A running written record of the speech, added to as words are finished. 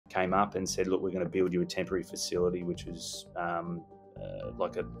came up and said, look, we're going to build you a temporary facility, which was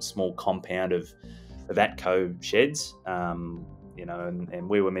like a small compound of ATCO sheds, and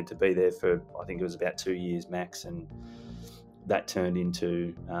we were meant to be there for, I think it was about 2 years max, and that turned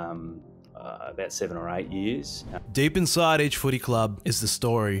into about 7 or 8 years. Deep inside each footy club is the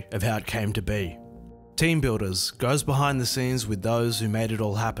story of how it came to be. Team Builders goes behind the scenes with those who made it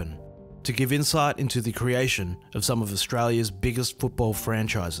all happen, to give insight into the creation of some of Australia's biggest football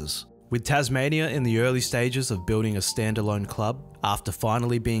franchises. With Tasmania in the early stages of building a standalone club, after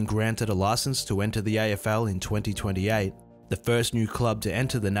finally being granted a licence to enter the AFL in 2028, the first new club to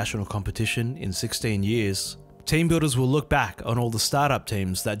enter the national competition in 16 years, Team Builders will look back on all the startup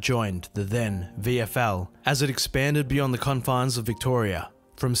teams that joined the then VFL as it expanded beyond the confines of Victoria.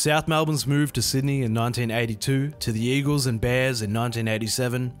 From South Melbourne's move to Sydney in 1982, to the Eagles and Bears in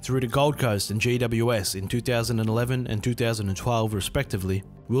 1987, through to Gold Coast and GWS in 2011 and 2012 respectively,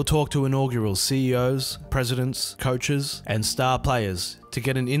 we'll talk to inaugural CEOs, presidents, coaches and star players to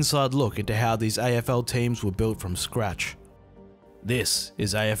get an inside look into how these AFL teams were built from scratch. This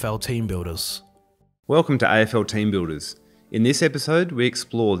is AFL Team Builders. Welcome to AFL Team Builders. In this episode, we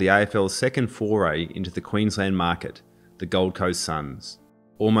explore the AFL's second foray into the Queensland market, the Gold Coast Suns.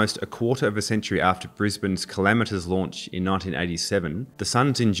 Almost a quarter of a century after Brisbane's calamitous launch in 1987, the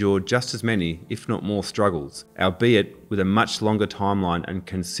Suns endured just as many, if not more, struggles, albeit with a much longer timeline and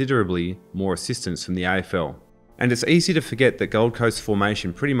considerably more assistance from the AFL. And it's easy to forget that Gold Coast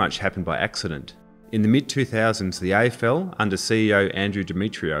formation pretty much happened by accident. In the mid-2000s, the AFL, under CEO Andrew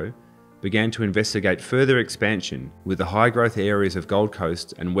Demetrio, began to investigate further expansion, with the high-growth areas of Gold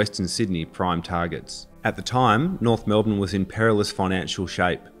Coast and Western Sydney prime targets. At the time, North Melbourne was in perilous financial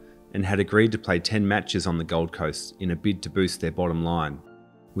shape and had agreed to play 10 matches on the Gold Coast in a bid to boost their bottom line.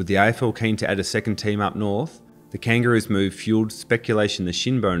 With the AFL keen to add a second team up north, the Kangaroos move fueled speculation the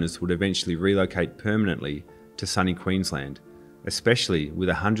Shinboners would eventually relocate permanently to sunny Queensland, especially with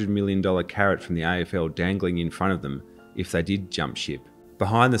a $100 million carrot from the AFL dangling in front of them if they did jump ship.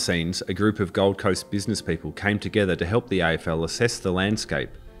 Behind the scenes, a group of Gold Coast business people came together to help the AFL assess the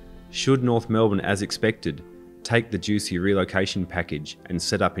landscape. Should North Melbourne, as expected, take the juicy relocation package and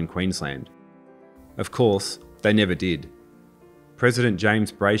set up in Queensland? Of course, they never did. President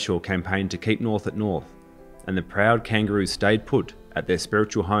James Brayshaw campaigned to keep North at North, and the proud Kangaroos stayed put at their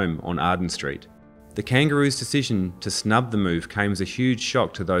spiritual home on Arden Street. The Kangaroos' decision to snub the move came as a huge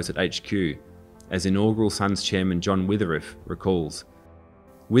shock to those at HQ, as inaugural Suns chairman John Witheriff recalls.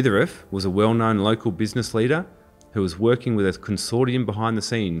 Witheriff was a well-known local business leader who was working with a consortium behind the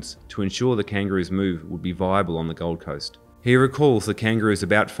scenes to ensure the Kangaroos' move would be viable on the Gold Coast. He recalls the Kangaroos'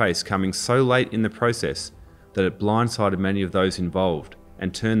 about-face coming so late in the process that it blindsided many of those involved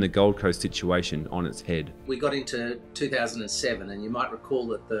and turned the Gold Coast situation on its head. We got into 2007, and you might recall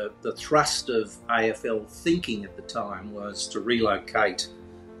that the thrust of AFL thinking at the time was to relocate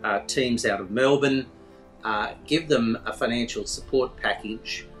teams out of Melbourne, give them a financial support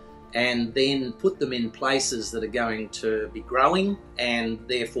package, and then put them in places that are going to be growing and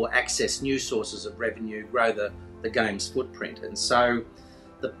therefore access new sources of revenue, grow the game's footprint. And so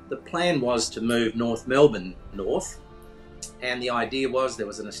the plan was to move North Melbourne north, and the idea was there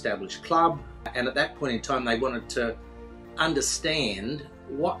was an established club, and at that point in time they wanted to understand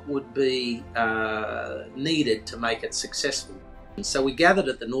what would be needed to make it successful. And so we gathered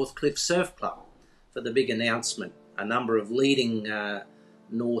at the Northcliffe Surf Club for the big announcement. A number of leading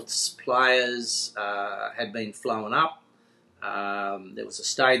North's players had been flown up. There was a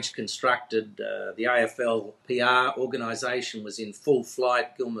stage constructed. The AFL PR organisation was in full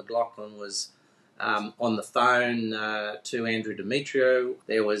flight. Gil McLachlan was on the phone to Andrew Demetrio.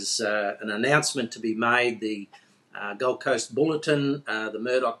 There was an announcement to be made. The Gold Coast Bulletin, the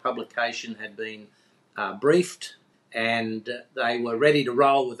Murdoch publication, had been briefed, and they were ready to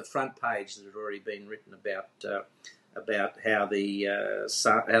roll with a front page that had already been written about how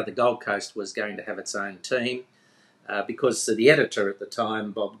the Gold Coast was going to have its own team, because the editor at the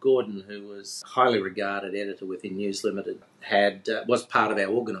time, Bob Gordon, who was a highly regarded editor within News Limited, was part of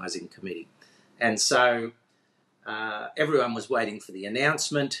our organising committee. And so everyone was waiting for the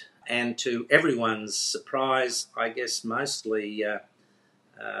announcement, and to everyone's surprise, I guess mostly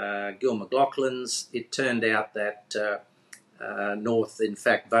Gil McLachlan's, it turned out that North in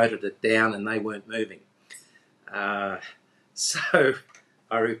fact voted it down and they weren't moving. So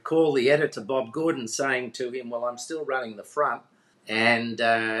I recall the editor, Bob Gordon, saying to him, well, I'm still running the front. And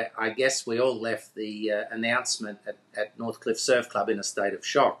I guess we all left the announcement at Northcliffe Surf Club in a state of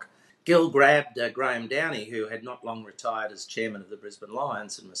shock. Gil grabbed Graham Downey, who had not long retired as chairman of the Brisbane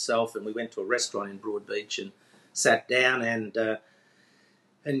Lions, and myself, and we went to a restaurant in Broadbeach and sat down, and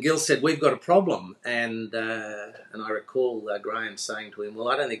And Gil said, "We've got a problem." And I recall Graham saying to him, "Well,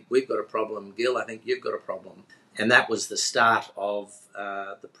 I don't think we've got a problem, Gil. I think you've got a problem." And that was the start of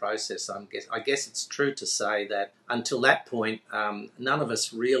the process. I guess it's true to say that until that point, none of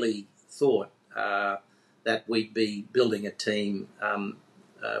us really thought that we'd be building a team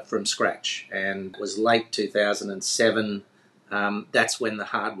from scratch. And it was late 2007. That's when the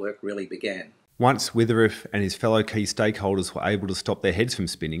hard work really began. Once Witheriff and his fellow key stakeholders were able to stop their heads from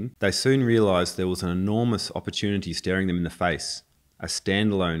spinning, they soon realised there was an enormous opportunity staring them in the face: a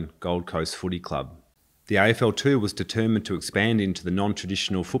standalone Gold Coast footy club. The AFL too was determined to expand into the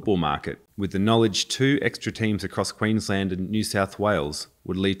non-traditional football market, with the knowledge 2 extra teams across Queensland and New South Wales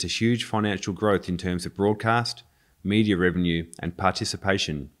would lead to huge financial growth in terms of broadcast, media revenue and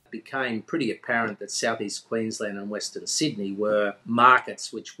participation. It became pretty apparent that Southeast Queensland and Western Sydney were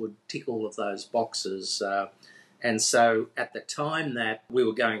markets which would tick all of those boxes. And so at the time that we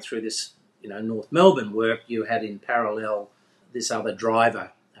were going through this, North Melbourne work, you had in parallel this other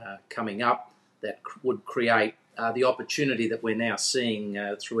driver coming up that would create the opportunity that we're now seeing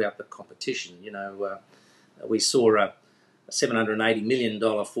throughout the competition. We saw a $780 million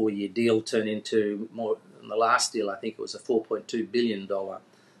 4-year deal turn into more. In the last deal, I think it was a $4.2 billion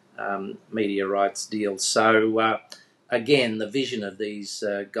media rights deal. So again, the vision of these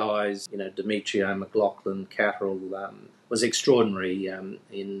guys, Demetrio, McLaughlin, Catterall, was extraordinary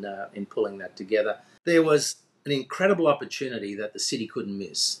in pulling that together. There was an incredible opportunity that the city couldn't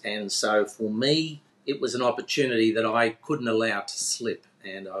miss. And so for me, it was an opportunity that I couldn't allow to slip.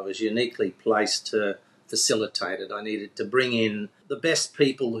 And I was uniquely placed to facilitate it. I needed to bring in the best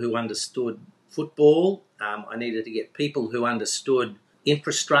people who understood football. I needed to get people who understood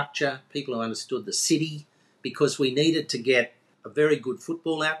infrastructure, people who understood the city, because we needed to get a very good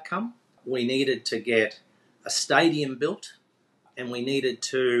football outcome. We needed to get a stadium built, and we needed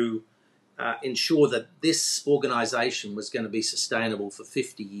to ensure that this organisation was going to be sustainable for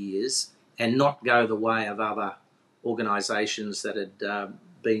 50 years and not go the way of other organisations that had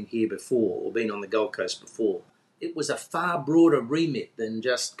been here before or been on the Gold Coast before. It was a far broader remit than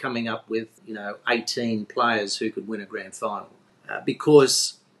just coming up with 18 players who could win a grand final.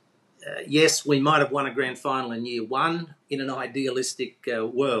 Because, yes, we might have won a grand final in year 1 in an idealistic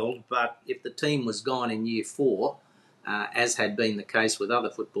world, but if the team was gone in year 4, as had been the case with other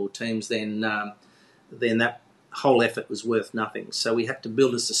football teams, then that whole effort was worth nothing. So we had to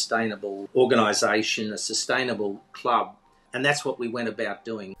build a sustainable organisation, a sustainable club, and that's what we went about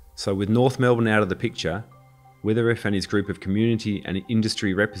doing. So with North Melbourne out of the picture, Witheriff and his group of community and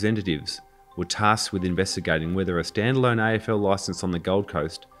industry representatives were tasked with investigating whether a standalone AFL licence on the Gold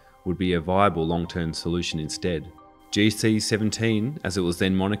Coast would be a viable long-term solution instead. GC17, as it was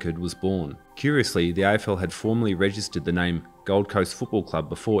then monikered, was born. Curiously, the AFL had formally registered the name Gold Coast Football Club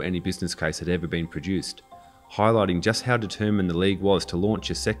before any business case had ever been produced, highlighting just how determined the league was to launch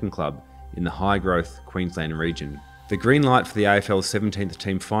a second club in the high-growth Queensland region. The green light for the AFL's 17th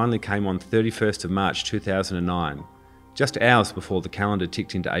team finally came on 31st of March 2009, just hours before the calendar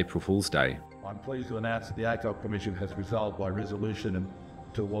ticked into April Fool's Day. I'm pleased to announce that the AFL Commission has resolved by resolution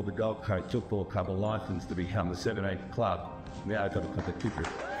to award the Gold Coast Football Club a licence to become the 17th club in the AFL competition.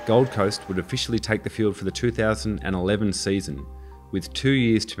 Gold Coast would officially take the field for the 2011 season. With 2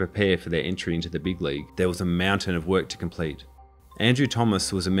 years to prepare for their entry into the big league, there was a mountain of work to complete. Andrew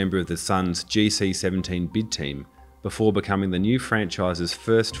Thomas was a member of the Suns' GC17 bid team before becoming the new franchise's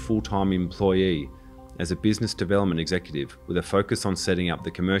first full-time employee as a business development executive with a focus on setting up the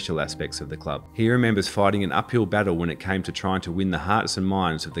commercial aspects of the club. He remembers fighting an uphill battle when it came to trying to win the hearts and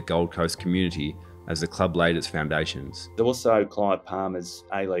minds of the Gold Coast community as the club laid its foundations. Also, Clive Palmer's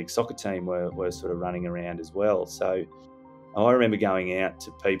A-League soccer team were sort of running around as well. So I remember going out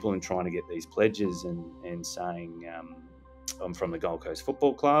to people and trying to get these pledges and saying, I'm from the Gold Coast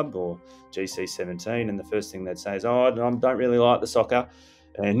Football Club or GC17, and the first thing they'd say is, I don't really like the soccer.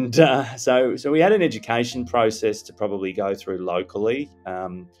 And so we had an education process to probably go through locally.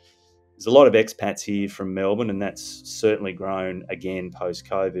 There's a lot of expats here from Melbourne, and that's certainly grown again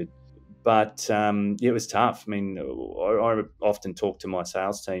post-COVID. But it was tough. I mean, I often talk to my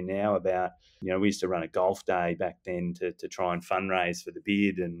sales team now about, we used to run a golf day back then to try and fundraise for the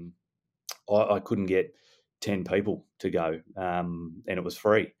bid, and I couldn't get 10 people to go, and it was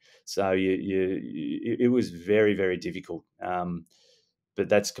free. So it was very, very difficult. But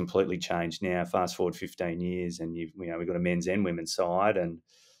that's completely changed now. Fast forward 15 years, and we've got a men's and women's side, and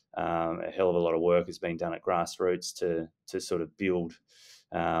a hell of a lot of work has been done at grassroots to sort of build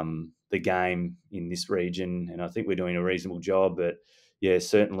the game in this region. And I think we're doing a reasonable job. But yeah,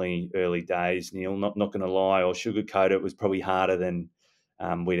 certainly early days, Neil. Not going to lie or sugarcoat it, was probably harder than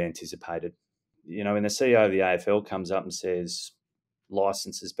we'd anticipated. You know, when the CEO of the AFL comes up and says,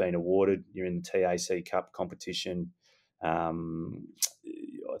 licence has been awarded, you're in the TAC Cup competition.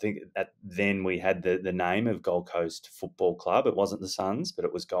 I think then we had the name of Gold Coast Football Club. It wasn't the Suns, but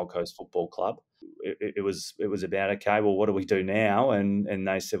it was Gold Coast Football Club. It was about, okay, well, what do we do now? And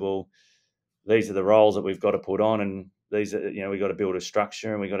they said, well, these are the roles that we've got to put on, and these are, you know, we've got to build a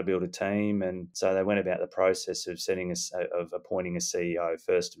structure and we've got to build a team. And so they went about the process of appointing a CEO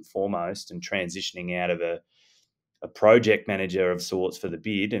first and foremost, and transitioning out of a project manager of sorts for the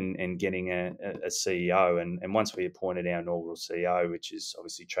bid and getting a CEO. And once we appointed our inaugural CEO, which is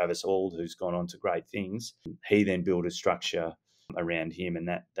obviously Travis Auld, who's gone on to great things, he then built a structure around him. And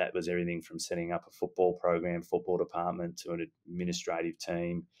that was everything from setting up a football program, football department, to an administrative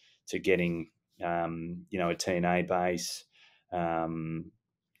team, to getting, a TNA base.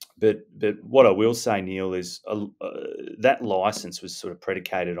 But what I will say, Neil, is that licence was sort of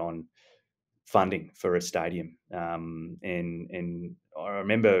predicated on funding for a stadium. And I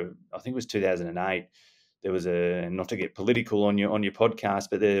remember, I think it was 2008, there was not to get political on your podcast,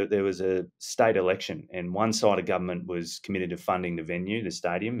 but there was a state election, and one side of government was committed to funding the venue, the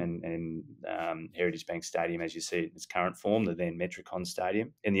stadium, and Heritage Bank Stadium, as you see it in its current form, the then Metricon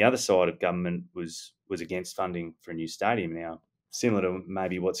Stadium. And the other side of government was against funding for a new stadium. Now, similar to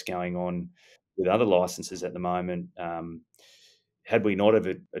maybe what's going on with other licenses at the moment, had we not have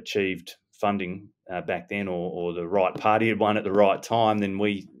achieved funding back then, or the right party had won at the right time, then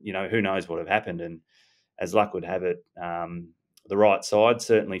who knows what would have happened. And as luck would have it, the right side,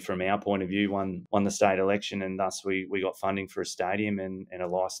 certainly from our point of view, won the state election, and thus we got funding for a stadium, and a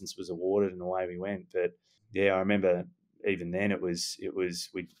licence was awarded, and away we went. But yeah, I remember even then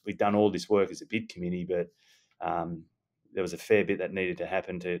we'd done all this work as a bid committee, but there was a fair bit that needed to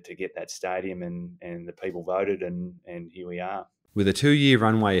happen to get that stadium, and the people voted, and here we are. With a 2-year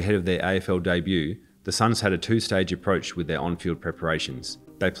runway ahead of their AFL debut, the Suns had a 2-stage approach with their on-field preparations.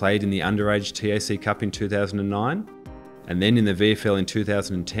 They played in the underage TAC Cup in 2009, and then in the VFL in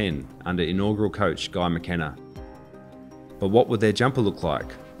 2010 under inaugural coach Guy McKenna. But what would their jumper look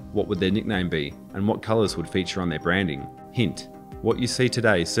like? What would their nickname be? And what colours would feature on their branding? Hint: what you see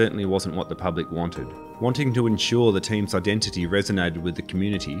today certainly wasn't what the public wanted. Wanting to ensure the team's identity resonated with the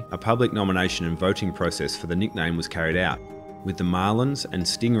community, a public nomination and voting process for the nickname was carried out, with the Marlins and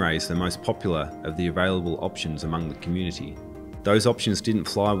Stingrays the most popular of the available options among the community. Those options didn't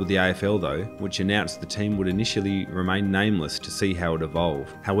fly with the AFL though, which announced the team would initially remain nameless to see how it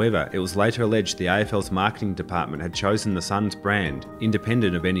evolved. However, it was later alleged the AFL's marketing department had chosen the Suns brand,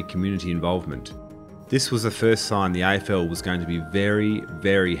 independent of any community involvement. This was the first sign the AFL was going to be very,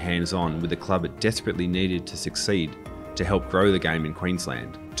 very hands-on with a club it desperately needed to succeed to help grow the game in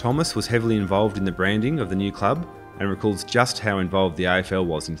Queensland. Thomas was heavily involved in the branding of the new club, and recalls just how involved the AFL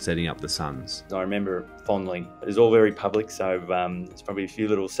was in setting up the Suns. I remember fondly. It was all very public, so there's probably a few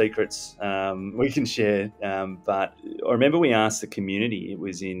little secrets we can share. But I remember we asked the community, it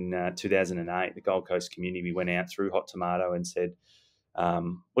was in 2008, the Gold Coast community, we went out through Hot Tomato and said, what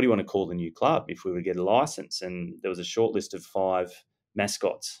do you want to call the new club if we were to get a licence? And there was a short list of 5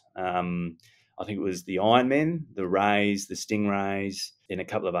 mascots. I think it was the Ironmen, the Rays, the Stingrays, and a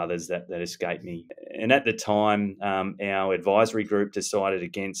couple of others that escaped me. And at the time, our advisory group decided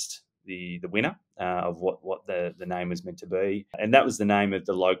against the winner of what the name was meant to be. And that was the name of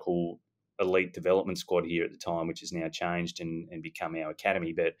the local elite development squad here at the time, which has now changed and become our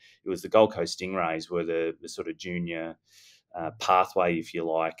academy. But it was the Gold Coast Stingrays were the sort of junior pathway, if you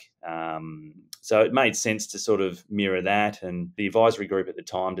like. So it made sense to sort of mirror that. And the advisory group at the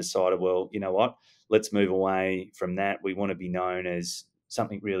time decided, well, you know what, let's move away from that. We want to be known as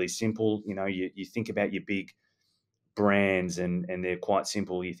something really simple. You know, you think about your big brands and they're quite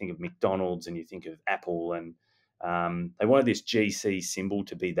simple. You think of McDonald's and you think of Apple, and they wanted this GC symbol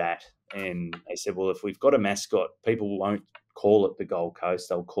to be that. And they said, well, if we've got a mascot, people won't call it the Gold Coast,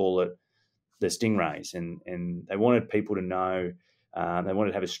 they'll call it the Stingrays. And they wanted people to know, they wanted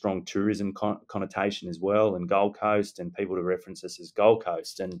to have a strong tourism connotation as well, and Gold Coast, and people to reference us as Gold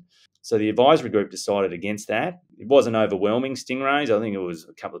Coast. And so the advisory group decided against that. It wasn't overwhelming, Stingrays. I think it was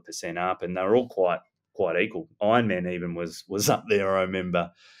a couple of percent up, and they were all quite equal. Ironman even was up there, I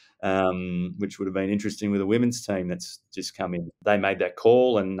remember, which would have been interesting with a women's team that's just come in. They made that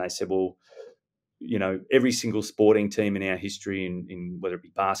call, and they said, well, you know, every single sporting team in our history, in whether it be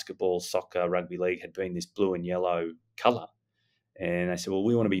basketball, soccer, rugby league, had been this blue and yellow colour. And they said, well,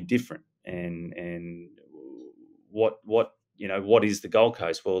 we want to be different. And what is the Gold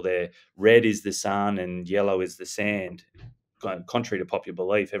Coast? Well, red is the sun and yellow is the sand. Contrary to popular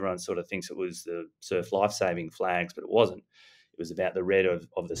belief, everyone sort of thinks it was the surf life-saving flags, but it wasn't. It was about the red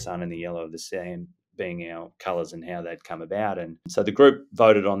of the sun and the yellow of the sand being our colours and how they'd come about. And so the group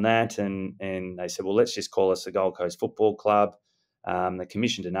voted on that, and they said, well, let's just call us the Gold Coast Football Club. They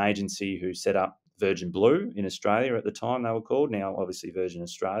commissioned an agency who set up Virgin Blue in Australia at the time, they were called. Now, obviously, Virgin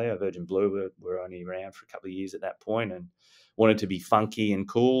Australia. Virgin Blue were only around for a couple of years at that point and wanted to be funky and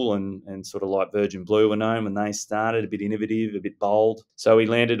cool and sort of like Virgin Blue were known when they started, a bit innovative, a bit bold. So we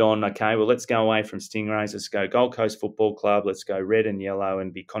landed on, okay, well, let's go away from Stingrays. Let's go Gold Coast Football Club. Let's go red and yellow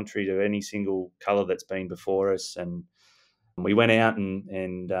and be contrary to any single colour that's been before us. And we went out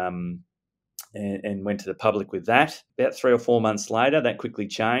and went to the public with that. About 3 or 4 months later, that quickly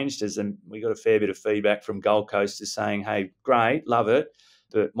changed as we got a fair bit of feedback from Gold Coasters saying, hey, great, love it,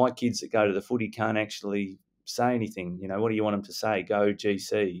 but my kids that go to the footy can't actually say anything. You know, what do you want them to say? Go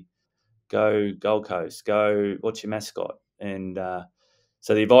GC, go Gold Coast, go, what's your mascot? And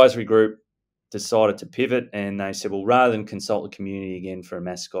so the advisory group decided to pivot, and they said, well, rather than consult the community again for a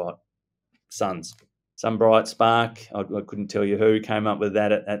mascot, Suns. Some bright spark, I couldn't tell you who, came up with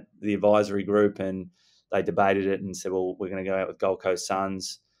that at the advisory group, and they debated it and said, well, we're going to go out with Gold Coast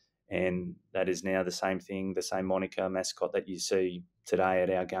Suns, and that is now the same thing, the same moniker, mascot that you see today at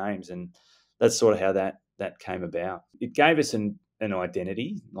our games. And that's sort of how that came about. It gave us an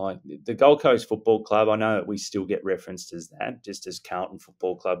identity. Like the Gold Coast Football Club, I know that we still get referenced as that, just as Carlton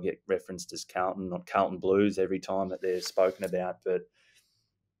Football Club get referenced as Carlton, not Carlton Blues every time that they're spoken about, but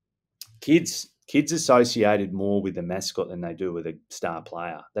kids associated more with the mascot than they do with a star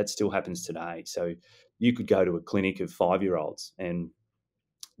player. That still happens today. So you could go to a clinic of 5-year-olds and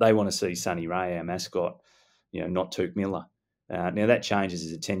they want to see Sonny Ray, our mascot, not Took Miller. Now that changes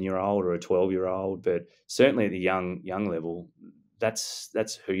as a 10-year-old or a 12-year-old, but certainly at the young level, that's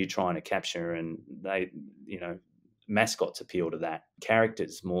who you're trying to capture, and they, mascots appeal to that.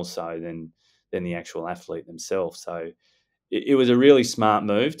 Characters more so than the actual athlete themselves. So it was a really smart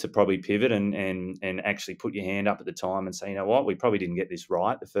move to probably pivot and actually put your hand up at the time and say, you know what, we probably didn't get this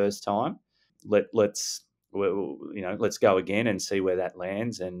right the first time. Let's go again and see where that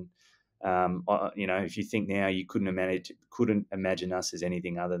lands. And if you think now, you couldn't imagine us as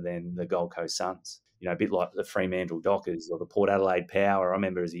anything other than the Gold Coast Suns. A bit like the Fremantle Dockers or the Port Adelaide Power. I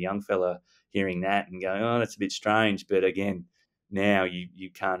remember as a young fella hearing that and going, oh, that's a bit strange. But again, now you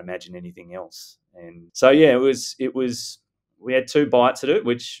can't imagine anything else. And so yeah, it was. We had 2 bites at it,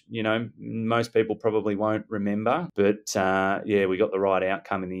 which, most people probably won't remember. But, we got the right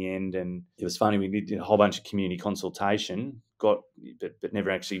outcome in the end. And it was funny, we did a whole bunch of community consultation, but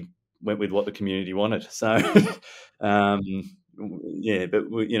never actually went with what the community wanted. So, but,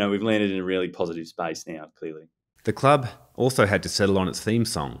 we've landed in a really positive space now, clearly. The club also had to settle on its theme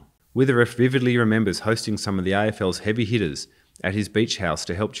song. Witheriff vividly remembers hosting some of the AFL's heavy hitters at his beach house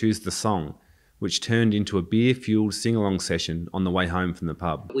to help choose the song, which turned into a beer-fueled sing-along session on the way home from the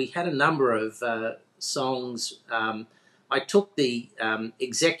pub. We had a number of songs. I took the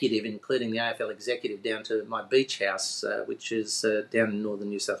executive, including the AFL executive, down to my beach house, which is down in northern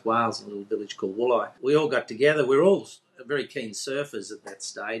New South Wales, in a little village called Wooleye. We all got together. We were all very keen surfers at that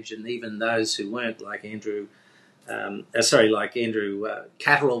stage, and even those who weren't, like Andrew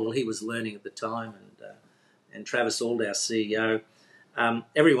Catterall, well, he was learning at the time, and Travis Ald, our CEO.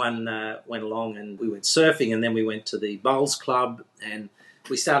 Everyone went along and we went surfing, and then we went to the Bowls Club, and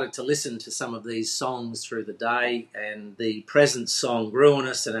we started to listen to some of these songs through the day, and the present song grew on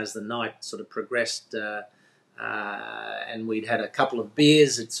us. And as the night sort of progressed and we'd had a couple of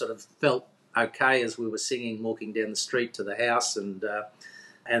beers, it sort of felt okay as we were singing, walking down the street to the house, and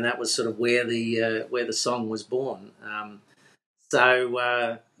that was sort of where the song was born.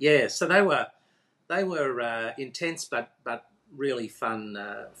 So they were intense, but really fun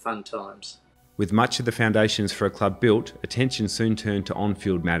times. With much of the foundations for a club built, attention soon turned to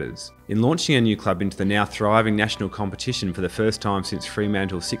on-field matters. In launching a new club into the now thriving national competition for the first time since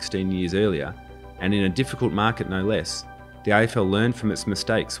Fremantle 16 years earlier, and in a difficult market no less, the AFL learned from its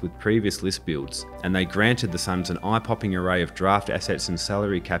mistakes with previous list builds, and they granted the Suns an eye-popping array of draft assets and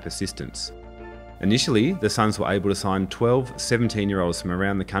salary cap assistance. Initially, the Suns were able to sign 12 17-year-olds from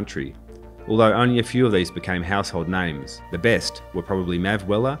around the country, although only a few of these became household names. The best were probably Mav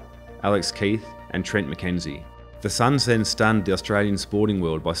Weller, Alex Keith and Trent McKenzie. The Suns then stunned the Australian sporting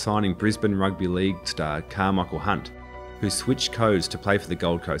world by signing Brisbane Rugby League star Carmichael Hunt, who switched codes to play for the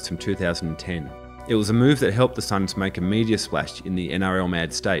Gold Coast from 2010. It was a move that helped the Suns make a media splash in the NRL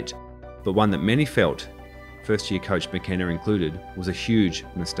mad state, but one that many felt, first-year coach McKenna included, was a huge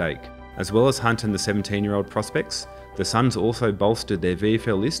mistake. As well as Hunt and the 17-year-old prospects, the Suns also bolstered their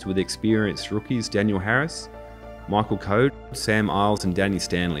VFL list with experienced rookies Daniel Harris, Michael Code, Sam Isles and Danny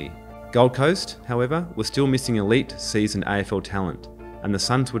Stanley. Gold Coast, however, was still missing elite, seasoned AFL talent, and the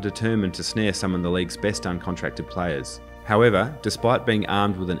Suns were determined to snare some of the league's best uncontracted players. However, despite being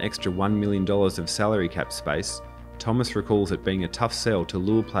armed with an extra $1 million of salary cap space, Thomas recalls it being a tough sell to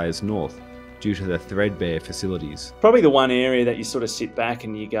lure players north due to the threadbare facilities. Probably the one area that you sort of sit back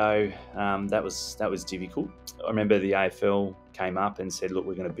and you go, that was difficult. I remember the AFL came up and said, look,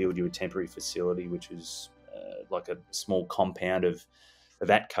 we're going to build you a temporary facility, which was like a small compound of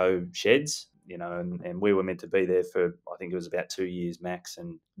ATCO sheds, you know, and we were meant to be there for, I think it was about 2 years max,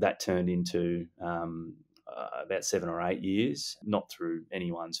 and that turned into about 7 or 8 years, not through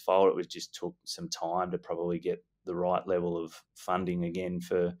anyone's fault. It just took some time to probably get the right level of funding again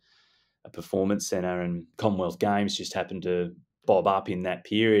for a performance centre, and Commonwealth Games just happened to bob up in that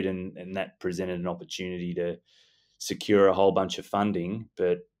period, and that presented an opportunity to secure a whole bunch of funding,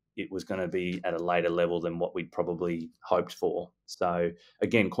 but it was going to be at a later level than what we'd probably hoped for. So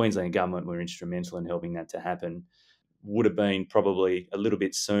again, Queensland government were instrumental in helping that to happen. Would have been probably a little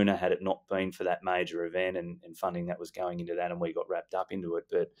bit sooner had it not been for that major event and funding that was going into that, and we got wrapped up into it.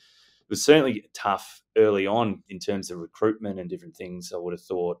 But it was certainly tough early on in terms of recruitment and different things, I would have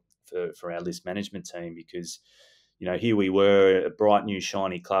thought, for our list management team, because, you know, here we were, a bright new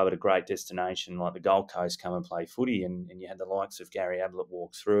shiny club at a great destination like the Gold Coast, come and play footy, and you had the likes of Gary Ablett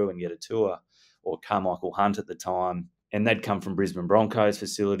walk through and get a tour, or Carmichael Hunt at the time, and they'd come from Brisbane Broncos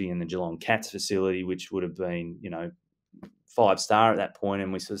facility and the Geelong Cats facility, which would have been, you know, 5-star at that point,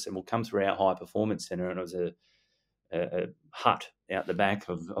 and we sort of said, well, come through our high performance centre, and it was a hut out the back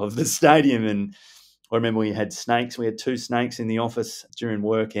of the stadium. And I remember we had snakes. We had 2 snakes in the office during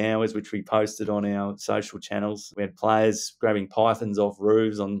work hours, which we posted on our social channels. We had players grabbing pythons off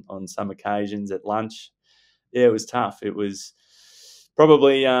roofs on some occasions at lunch. Yeah, it was tough. It was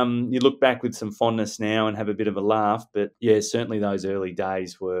probably, you look back with some fondness now and have a bit of a laugh, but yeah, certainly those early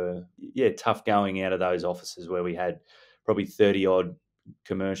days were, tough going out of those offices where we had probably 30-odd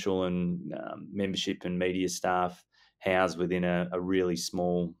commercial and membership and media staff housed within a really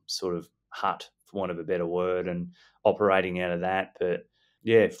small sort of hut, for want of a better word, and operating out of that. But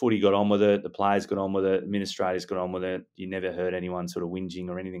yeah, footy got on with it, the players got on with it, administrators got on with it. You never heard anyone sort of whinging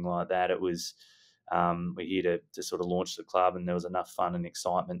or anything like that. It was, we're here to sort of launch the club, and there was enough fun and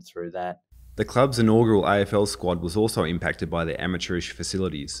excitement through that. The club's inaugural AFL squad was also impacted by their amateurish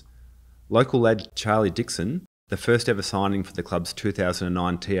facilities. Local lad Charlie Dixon, the first ever signing for the club's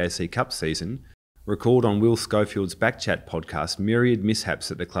 2009 TAC Cup season, recalled on Will Schofield's Backchat podcast myriad mishaps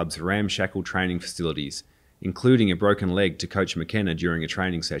at the club's ramshackle training facilities, including a broken leg to Coach McKenna during a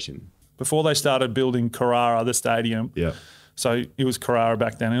training session. Before they started building Carrara, the stadium, so it was Carrara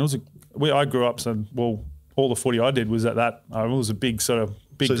back then. And I grew up, so all the footy I did was at that. It was a big So ground.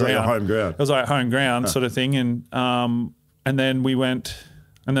 it was like a home ground. It was like a home ground sort of thing, and then we went,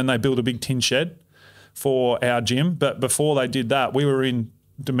 and then they built a big tin shed for our gym. But before they did that, we were in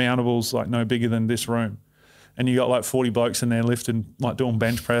demountables like no bigger than this room, and you got like 40 blokes in there lifting, like doing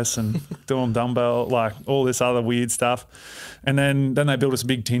bench press and doing dumbbell, like all this other weird stuff. And then they built us a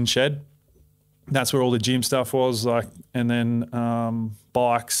big tin shed. That's where all the gym stuff was, like, and then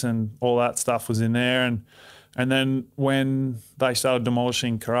bikes and all that stuff was in there. And then when they started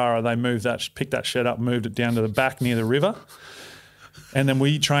demolishing Carrara, they picked that shed up, moved it down to the back near the river. And then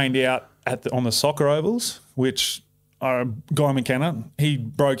we trained out on the soccer ovals, which Guy McKenna, he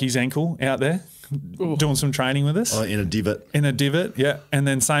broke his ankle out there doing some training with us. Oh, in a divot. In a divot, yeah. And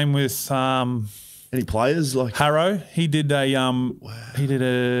then same with any players like Harrow. He did did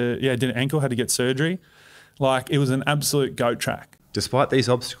an ankle, had to get surgery. Like, it was an absolute goat track. Despite these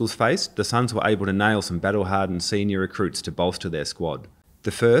obstacles faced, the Suns were able to nail some battle-hardened senior recruits to bolster their squad.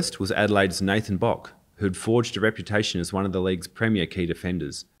 The first was Adelaide's Nathan Bock, who'd forged a reputation as one of the league's premier key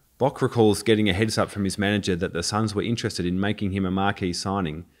defenders. Bock recalls getting a heads up from his manager that the Suns were interested in making him a marquee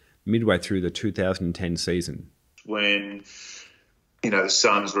signing midway through the 2010 season. When, the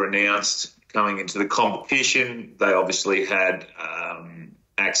Suns were announced coming into the competition, they obviously had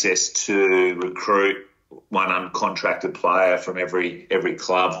access to recruit one uncontracted player from every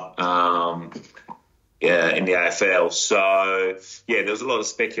club in the AFL. So, there was a lot of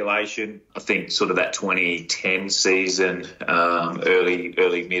speculation. I think sort of that 2010 season,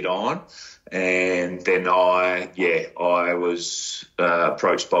 early mid on. And then I was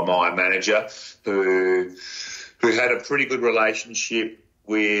approached by my manager who had a pretty good relationship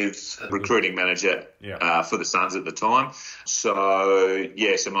with recruiting manager for the Suns at the time. So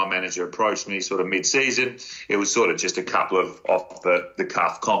my manager approached me sort of mid-season. It was sort of just a couple of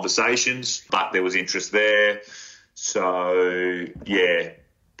off-the-cuff conversations, but there was interest there. So,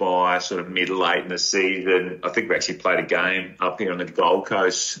 by sort of mid-late in the season. I think we actually played a game up here on the Gold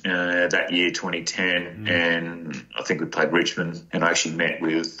Coast that year, 2010, and I think we played Richmond, and I actually met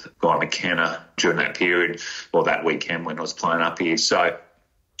with Guy McKenna during that period, or that weekend when I was playing up here. So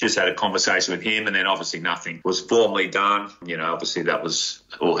just had a conversation with him, and then obviously nothing was formally done. Obviously that was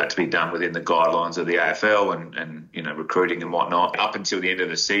all had to be done within the guidelines of the AFL and recruiting and whatnot. Up until the end of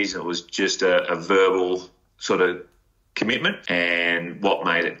the season, it was just a verbal sort of commitment, and what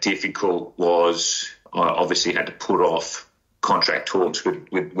made it difficult was I obviously had to put off contract talks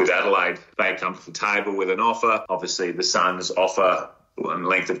with Adelaide. They come to the table with an offer. Obviously the Suns' offer and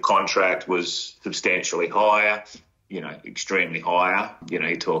length of contract was substantially higher, extremely higher.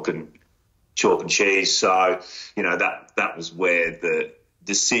 You're talking chalk and cheese. So, that was where the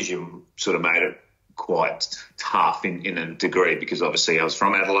decision sort of made it quite tough in a degree, because obviously I was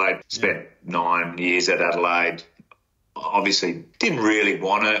from Adelaide, spent 9 years at Adelaide. Obviously didn't really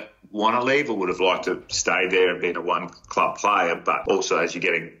want to leave, or would have liked to stay there and been a one club player, but also as you're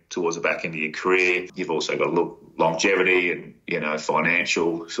getting towards the back end of your career, you've also got to look longevity and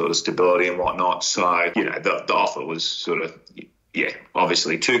financial sort of stability and whatnot. So the offer was sort of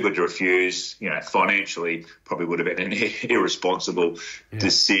obviously too good to refuse. Financially probably would have been an irresponsible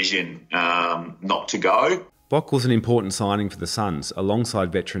decision not to go. Bock was an important signing for the Suns,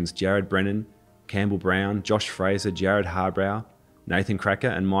 alongside veterans Jared Brennan, Campbell Brown, Josh Fraser, Jared Harbrow, Nathan Cracker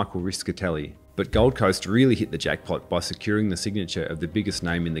and Michael Riscatelli. But Gold Coast really hit the jackpot by securing the signature of the biggest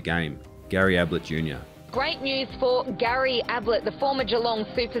name in the game, Gary Ablett Jr. Great news for Gary Ablett, the former Geelong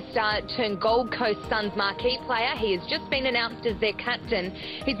superstar turned Gold Coast Suns marquee player. He has just been announced as their captain.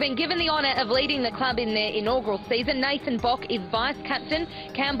 He's been given the honour of leading the club in their inaugural season. Nathan Bock is vice-captain.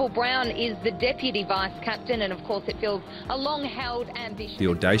 Campbell Brown is the deputy vice-captain, and of course it fills a long-held ambition. The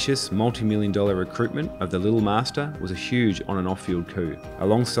audacious multi-million-dollar recruitment of the Little Master was a huge on and off-field coup.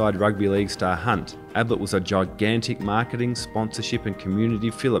 Alongside rugby league star Hunt, Ablett was a gigantic marketing, sponsorship and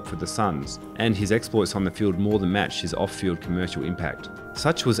community fillip for the Suns, and his exploits on the field more than matched his off-field commercial impact.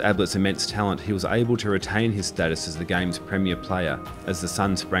 Such was Ablett's immense talent, he was able to retain his status as the game's premier player as the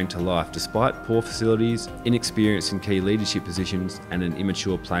Suns sprang to life despite poor facilities, inexperience in key leadership positions and an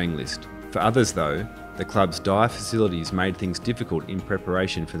immature playing list. For others though, the club's dire facilities made things difficult in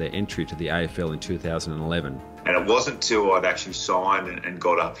preparation for their entry to the AFL in 2011. And it wasn't until I'd actually signed and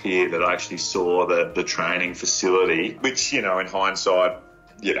got up here that I actually saw the training facility, which, in hindsight,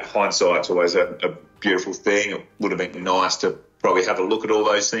 hindsight's always a beautiful thing. It would have been nice to probably have a look at all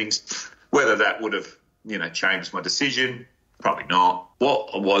those things. Whether that would have, changed my decision, probably not.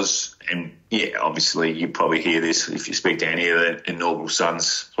 What was, and obviously you probably hear this if you speak to any of the inaugural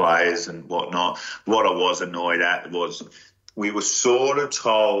Suns players and whatnot, what I was annoyed at was we were sort of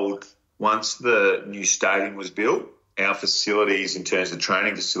told once the new stadium was built, our facilities in terms of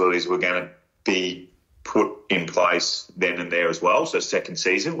training facilities were going to be put in place then and there as well. So second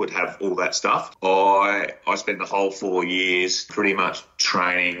season would have all that stuff. I spent the whole 4 years pretty much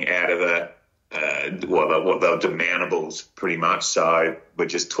training out of what they were demountables pretty much. So we're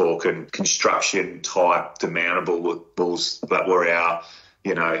just talking construction type demountables that were our,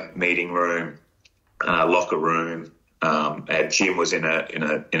 meeting room, locker room. Our gym was in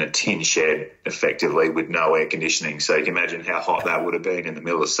a tin shed, effectively, with no air conditioning. So you can imagine how hot that would have been in the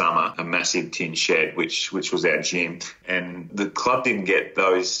middle of summer. A massive tin shed, which was our gym, and the club didn't get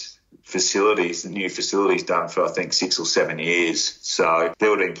those facilities, the new facilities, done for I think 6 or 7 years. So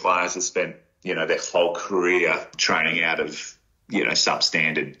there would have been players that spent their whole career training out of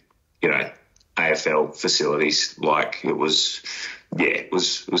substandard AFL facilities. Like it was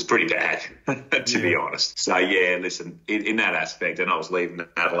pretty bad, to be honest. So, listen, in that aspect, and I was leaving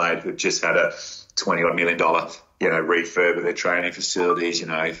Adelaide, who just had a $20-odd million, refurb of their training facilities,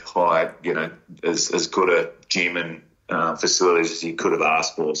 hired, as good a gym and facilities as you could have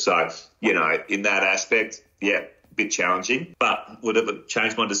asked for. So, in that aspect, a bit challenging, but would it have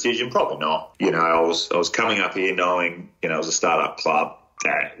changed my decision? Probably not. I was coming up here knowing, it was a start-up club,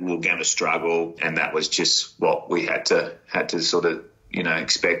 that we were going to struggle, and that was just what we had to sort of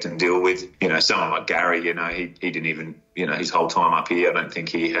expect and deal with. Someone like Gary, he didn't even his whole time up here, I don't think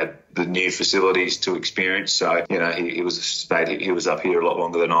he had the new facilities to experience. So he was up here a lot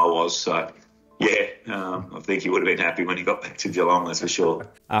longer than I was. So I think he would have been happy when he got back to Geelong, that's for sure.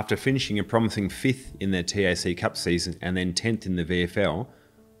 After finishing a promising 5th in their TAC Cup season and then 10th in the VFL,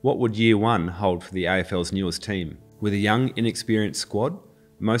 what would year one hold for the AFL's newest team? With a young, inexperienced squad,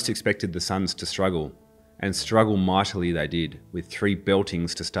 most expected the Suns to struggle, and struggle mightily they did, with 3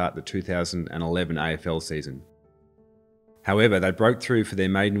 beltings to start the 2011 AFL season. However, they broke through for their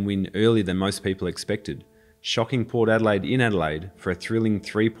maiden win earlier than most people expected, shocking Port Adelaide in Adelaide for a thrilling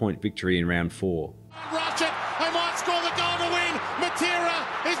 3-point victory in round 4. Rush it, they might score the goal to win. Matera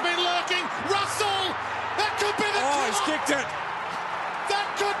has been lurking. Russell, that could be the killer. He's kicked it. That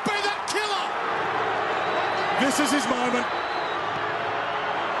could be the killer. This is his moment.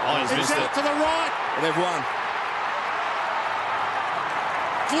 He's out to the right. They've won.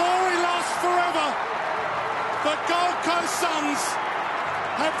 Glory lost forever. The Gold Coast Suns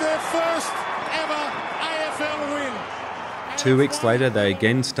have their first ever AFL win. 2 weeks later, they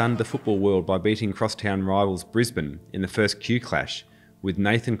again stunned the football world by beating crosstown rivals Brisbane in the first Q clash, with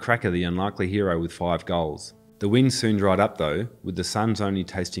Nathan Cracker the unlikely hero with 5 goals. The win soon dried up though, with the Suns only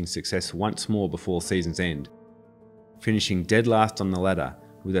tasting success once more before season's end, finishing dead last on the ladder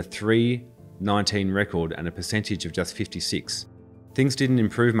with a 3-19 record and a percentage of just 56. Things didn't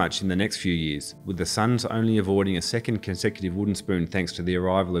improve much in the next few years, with the Suns only avoiding a second consecutive wooden spoon thanks to the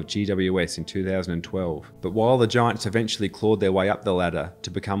arrival of GWS in 2012. But while the Giants eventually clawed their way up the ladder to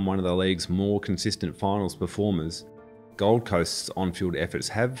become one of the league's more consistent finals performers, Gold Coast's on-field efforts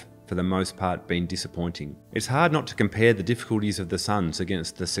have, for the most part, been disappointing. It's hard not to compare the difficulties of the Suns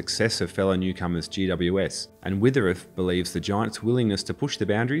against the success of fellow newcomers GWS, and Witheriff believes the Giants' willingness to push the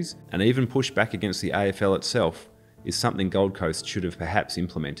boundaries and even push back against the AFL itself is something Gold Coast should have perhaps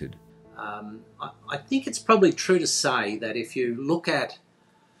implemented. I think it's probably true to say that if you look at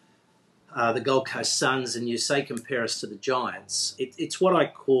the Gold Coast Suns and you say compare us to the Giants, it's what I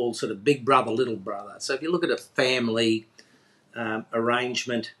call sort of big brother, little brother. So if you look at a family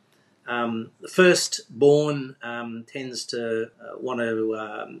arrangement, the firstborn tends to want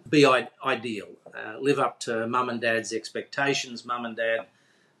to be ideal, live up to mum and dad's expectations. Mum and dad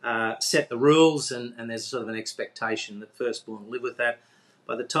set the rules, and there's sort of an expectation that firstborn live with that.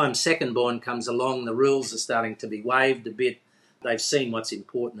 By the time secondborn comes along, the rules are starting to be waived a bit. They've seen what's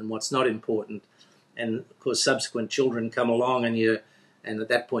important and what's not important, and of course subsequent children come along, and at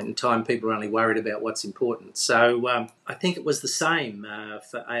that point in time people are only worried about what's important. So I think it was the same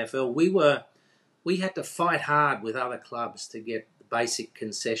for AFL. We had to fight hard with other clubs to get the basic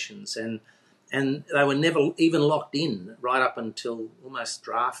concessions, and they were never even locked in right up until almost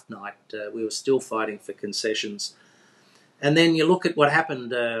draft night. We were still fighting for concessions. And then you look at what happened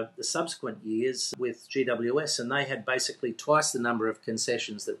the subsequent years with GWS, and they had basically twice the number of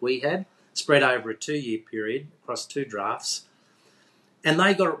concessions that we had, spread over a 2-year period across 2 drafts. And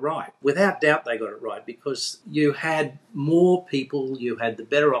they got it right. Without doubt, they got it right, because you had more people, you had the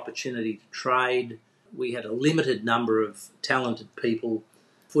better opportunity to trade. We had a limited number of talented people.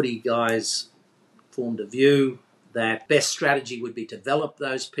 Footy guys formed a view that best strategy would be to develop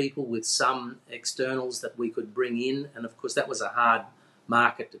those people with some externals that we could bring in. And of course, that was a hard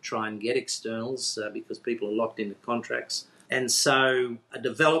market to try and get externals because people are locked into contracts. And so a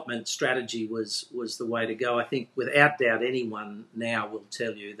development strategy was the way to go. I think without doubt anyone now will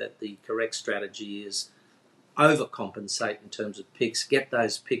tell you that the correct strategy is overcompensate in terms of picks, get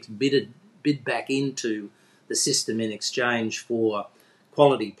those picks bid back into the system in exchange for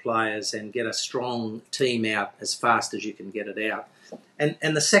quality players, and get a strong team out as fast as you can get it out. And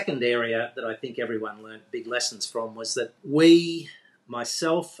the second area that I think everyone learned big lessons from was that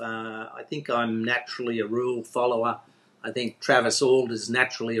myself, I think I'm naturally a rule follower. I think Travis Auld is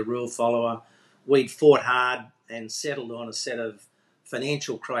naturally a rule follower. We'd fought hard and settled on a set of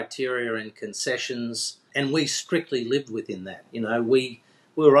financial criteria and concessions, and we strictly lived within that. You know, we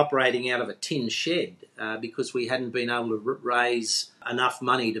were operating out of a tin shed because we hadn't been able to raise enough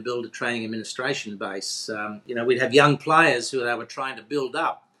money to build a training administration base. We'd have young players who they were trying to build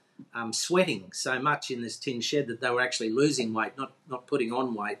up, sweating so much in this tin shed that they were actually losing weight, not putting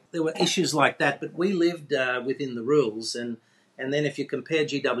on weight. There were issues like that, but we lived within the rules. And then if you compare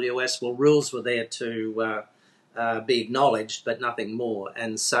GWS, well, rules were there to be acknowledged, but nothing more.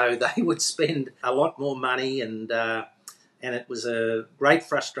 And so they would spend a lot more money, and it was a great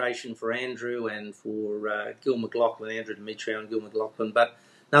frustration for Andrew and for Gil McLaughlin, Andrew Demetrio and Gil McLaughlin. But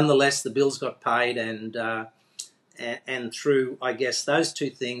nonetheless, the bills got paid, and through, I guess, those two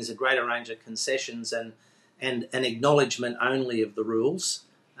things, a greater range of concessions and an acknowledgement only of the rules,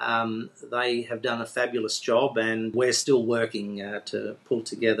 they have done a fabulous job, and we're still working to pull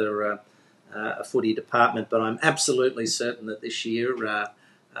together a footy department. But I'm absolutely certain that this year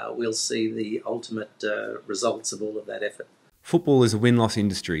we'll see the ultimate results of all of that effort. Football is a win-loss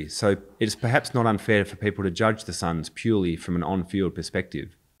industry, so it is perhaps not unfair for people to judge the Suns purely from an on-field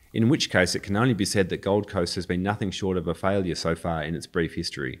perspective, in which case it can only be said that Gold Coast has been nothing short of a failure so far in its brief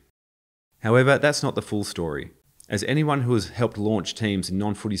history. However, that's not the full story. As anyone who has helped launch teams in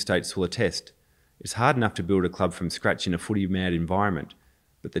non-footy states will attest, it's hard enough to build a club from scratch in a footy-mad environment,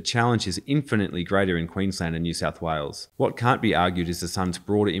 But the challenge is infinitely greater in Queensland and New South Wales. What can't be argued is the Suns'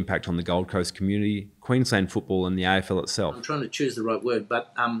 broader impact on the Gold Coast community, Queensland football and the AFL itself. I'm trying to choose the right word,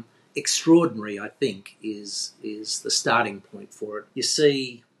 but extraordinary, I think, is the starting point for it. You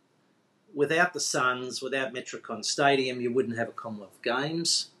see, without the Suns, without Metricon Stadium, you wouldn't have a Commonwealth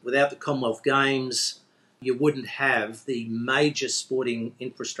Games. Without the Commonwealth Games, you wouldn't have the major sporting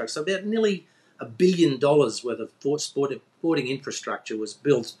infrastructure. So about nearly $1 billion worth of sporting infrastructure was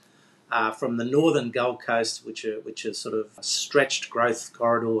built from the northern Gold Coast, which are sort of stretched growth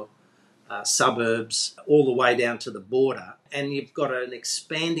corridor suburbs, all the way down to the border. And you've got an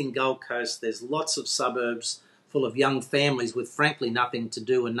expanding Gold Coast. There's lots of suburbs full of young families with frankly nothing to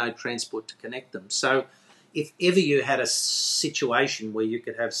do and no transport to connect them. So if ever you had a situation where you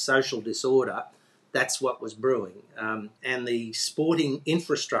could have social disorder, that's what was brewing. And the sporting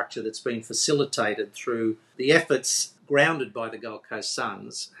infrastructure that's been facilitated through the efforts grounded by the Gold Coast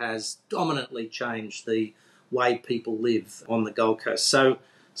Suns has dominantly changed the way people live on the Gold Coast. So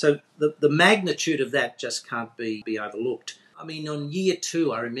the magnitude of that just can't be overlooked. I mean, on year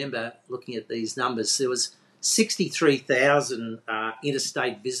 2, I remember looking at these numbers, there was 63,000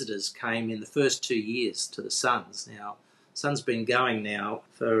 interstate visitors came in the first 2 years to the Suns. Now, Sun's been going now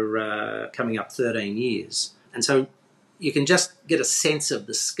for coming up 13 years. And so you can just get a sense of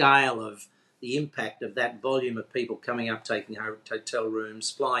the scale of the impact of that volume of people coming up, taking hotel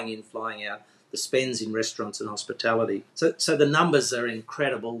rooms, flying in, flying out, the spends in restaurants and hospitality. So the numbers are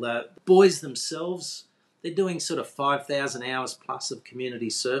incredible. The boys themselves, they're doing sort of 5,000 hours plus of community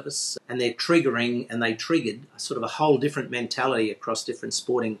service, and they triggered sort of a whole different mentality across different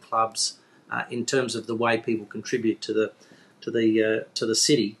sporting clubs in terms of the way people contribute to the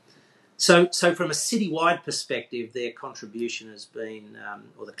city. So from a citywide perspective, their contribution has been,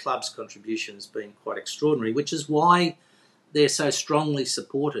 or the club's contribution has been quite extraordinary, which is why they're so strongly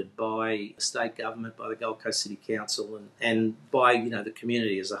supported by the state government, by the Gold Coast City Council, and by the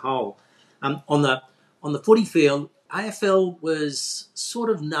community as a whole. On the footy field, AFL was sort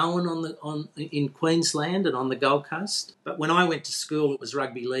of known in Queensland and on the Gold Coast, but when I went to school, it was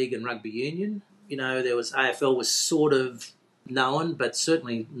rugby league and rugby union. AFL was sort of known, but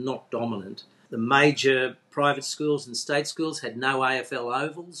certainly not dominant. The major private schools and state schools had no AFL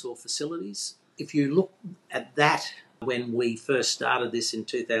ovals or facilities. If you look at that when we first started this in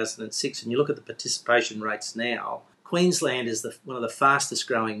 2006, and you look at the participation rates now, Queensland is one of the fastest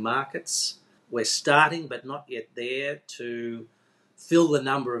growing markets. We're starting, but not yet there, to fill the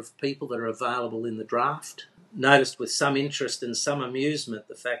number of people that are available in the draft. Noticed with some interest and some amusement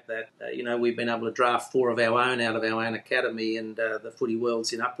the fact that, we've been able to draft 4 of our own out of our own academy, and the footy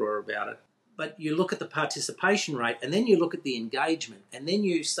world's in uproar about it. But you look at the participation rate, and then you look at the engagement, and then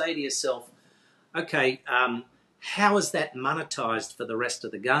you say to yourself, okay, how is that monetised for the rest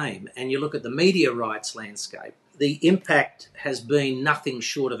of the game? And you look at the media rights landscape. The impact has been nothing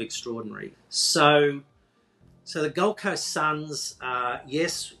short of extraordinary. So the Gold Coast Suns,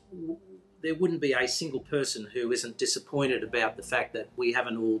 yes, there wouldn't be a single person who isn't disappointed about the fact that we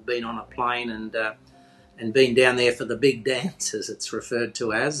haven't all been on a plane and been down there for the big dance, as it's referred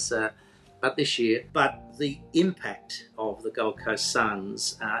to as, but this year. But the impact of the Gold Coast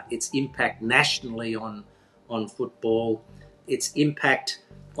Suns, its impact nationally on football, its impact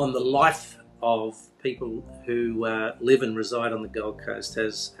on the life of people who live and reside on the Gold Coast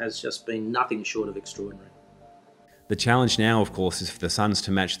has just been nothing short of extraordinary. The challenge now, of course, is for the Suns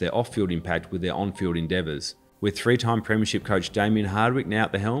to match their off-field impact with their on-field endeavours. With 3-time premiership coach Damien Hardwick now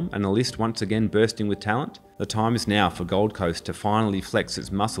at the helm and a list once again bursting with talent, the time is now for Gold Coast to finally flex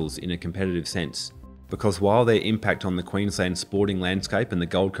its muscles in a competitive sense. Because while their impact on the Queensland sporting landscape and the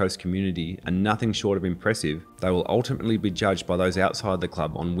Gold Coast community are nothing short of impressive, they will ultimately be judged by those outside the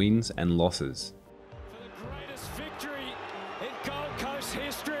club on wins and losses. For the greatest victory in Gold Coast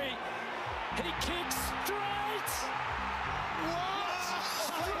history, he kicks straight! What?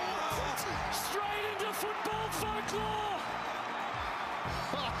 Straight into football folklore!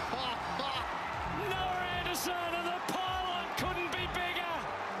 Noah Anderson and the pylon couldn't be bigger!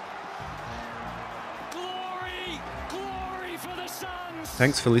 Glory for the Suns!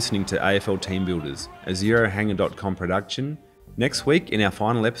 Thanks for listening to AFL Team Builders, a ZeroHanger.com production. Next week, in our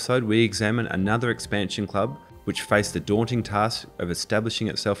final episode, we examine another expansion club which faced the daunting task of establishing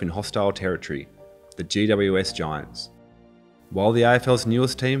itself in hostile territory, the GWS Giants. While the AFL's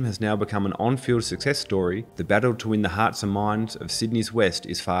newest team has now become an on-field success story, the battle to win the hearts and minds of Sydney's West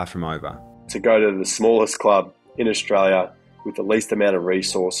is far from over. To go to the smallest club in Australia with the least amount of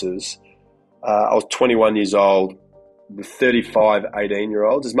resources, I was 21 years old, the 35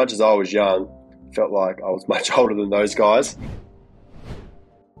 18-year-olds, as much as I was young, felt like I was much older than those guys.